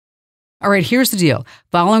All right, here's the deal.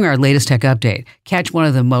 Following our latest tech update, catch one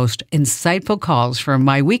of the most insightful calls from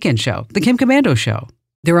my weekend show, The Kim Komando Show.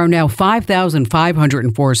 There are now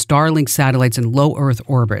 5,504 Starlink satellites in low Earth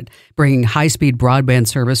orbit, bringing high-speed broadband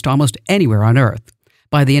service to almost anywhere on Earth.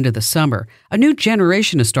 By the end of the summer, a new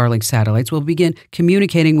generation of Starlink satellites will begin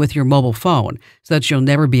communicating with your mobile phone so that you'll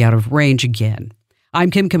never be out of range again. I'm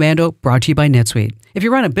Kim Komando, brought to you by NetSuite. If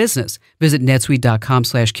you run a business, visit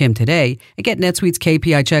netsuite.com/Kim today and get NetSuite's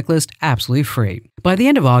KPI checklist absolutely free. By the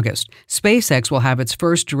end of August, SpaceX will have its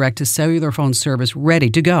first direct-to-cellular phone service ready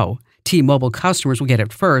to go. T-Mobile customers will get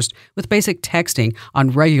it first with basic texting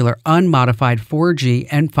on regular unmodified 4G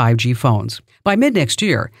and 5G phones. By mid-next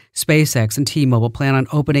year, SpaceX and T-Mobile plan on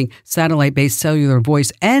opening satellite-based cellular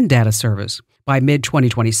voice and data service. By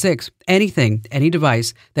mid-2026, any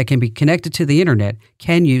device that can be connected to the internet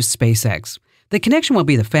can use SpaceX. The connection won't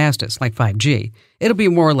be the fastest, like 5G. It'll be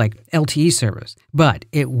more like LTE service, but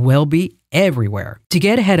it will be everywhere. To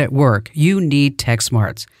get ahead at work, you need tech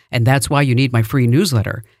smarts, and that's why you need my free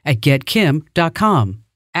newsletter at getkim.com.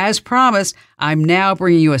 As promised, I'm now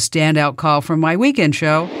bringing you a standout call from my weekend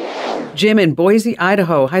show. Jim in Boise,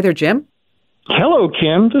 Idaho. Hi there, Jim. Hello,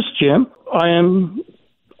 Kim. This is Jim. I am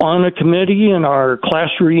on a committee in our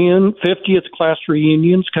 50th class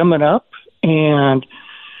reunion's coming up, and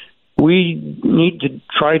we need to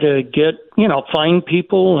try to get, find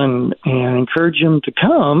people and encourage them to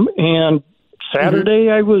come. And Saturday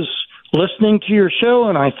I was listening to your show,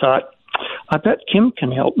 and I thought, I bet Kim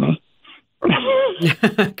can help me.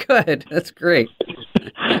 Good. That's great.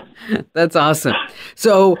 That's awesome.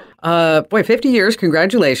 So, 50 years,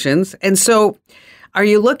 congratulations. And so, are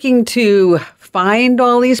you looking to find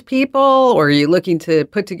all these people, or are you looking to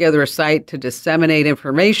put together a site to disseminate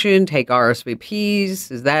information, take RSVPs?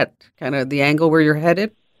 Is that kind of the angle where you're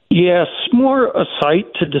headed? Yes, more a site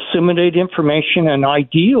to disseminate information, and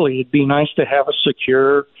ideally it'd be nice to have a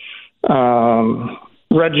secure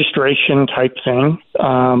registration type thing.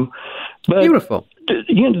 But beautiful.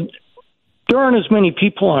 There aren't as many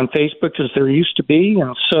people on Facebook as there used to be,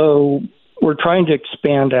 and so we're trying to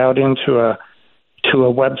expand out into a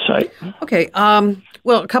website. Okay.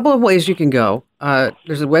 Well, a couple of ways you can go.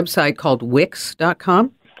 There's a website called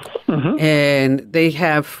Wix.com, and they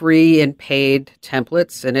have free and paid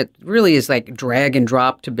templates, and it really is like drag and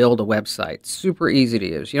drop to build a website. Super easy to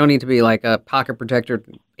use. You don't need to be like a pocket protector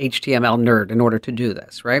HTML nerd in order to do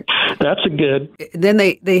this, right? That's a good. Then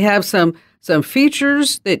they have some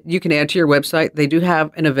features that you can add to your website. They do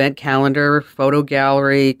have an event calendar, photo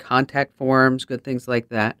gallery, contact forms, good things like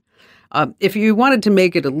that. If you wanted to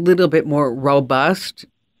make it a little bit more robust,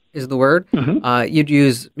 is the word, you'd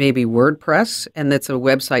use maybe WordPress, and that's a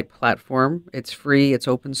website platform. It's free. It's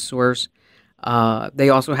open source. They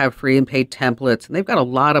also have free and paid templates, and they've got a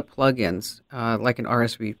lot of plugins, like an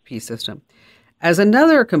RSVP system. As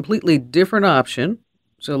another completely different option,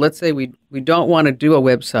 so let's say we don't want to do a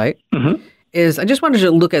website, is I just wanted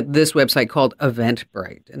to look at this website called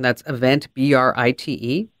Eventbrite, and that's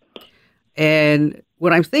Eventbrite. And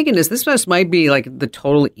what I'm thinking is this just might be like the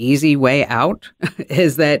total easy way out,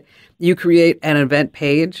 is that you create an event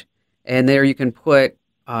page, and there you can put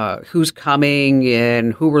who's coming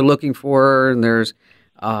and who we're looking for, and there's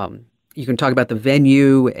you can talk about the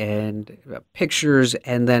venue and pictures,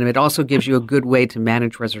 and then it also gives you a good way to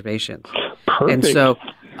manage reservations. Perfect.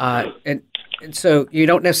 And so you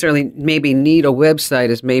don't necessarily maybe need a website,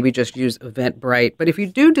 as maybe just use Eventbrite. But if you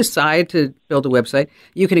do decide to build a website,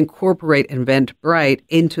 you can incorporate Eventbrite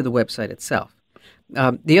into the website itself.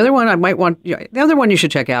 The other one the other one you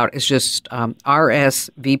should check out is just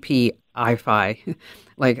RSVPify,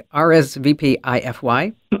 like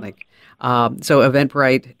RSVPify, like. So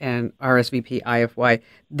Eventbrite and RSVPify,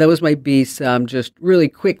 those might be some just really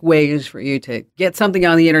quick ways for you to get something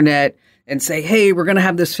on the internet and say, hey, we're going to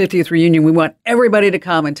have this 50th reunion. We want everybody to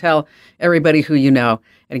come, and tell everybody who you know.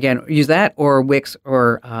 And again, use that or Wix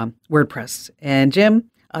or WordPress. And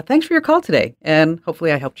Jim, thanks for your call today, and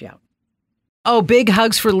hopefully I helped you out. Oh, big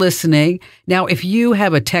hugs for listening. Now, if you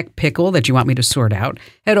have a tech pickle that you want me to sort out,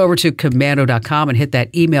 head over to Komando.com and hit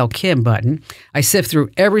that Email Kim button. I sift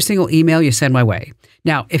through every single email you send my way.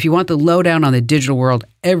 Now, if you want the lowdown on the digital world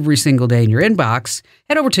every single day in your inbox,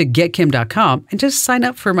 head over to GetKim.com and just sign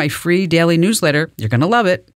up for my free daily newsletter. You're going to love it.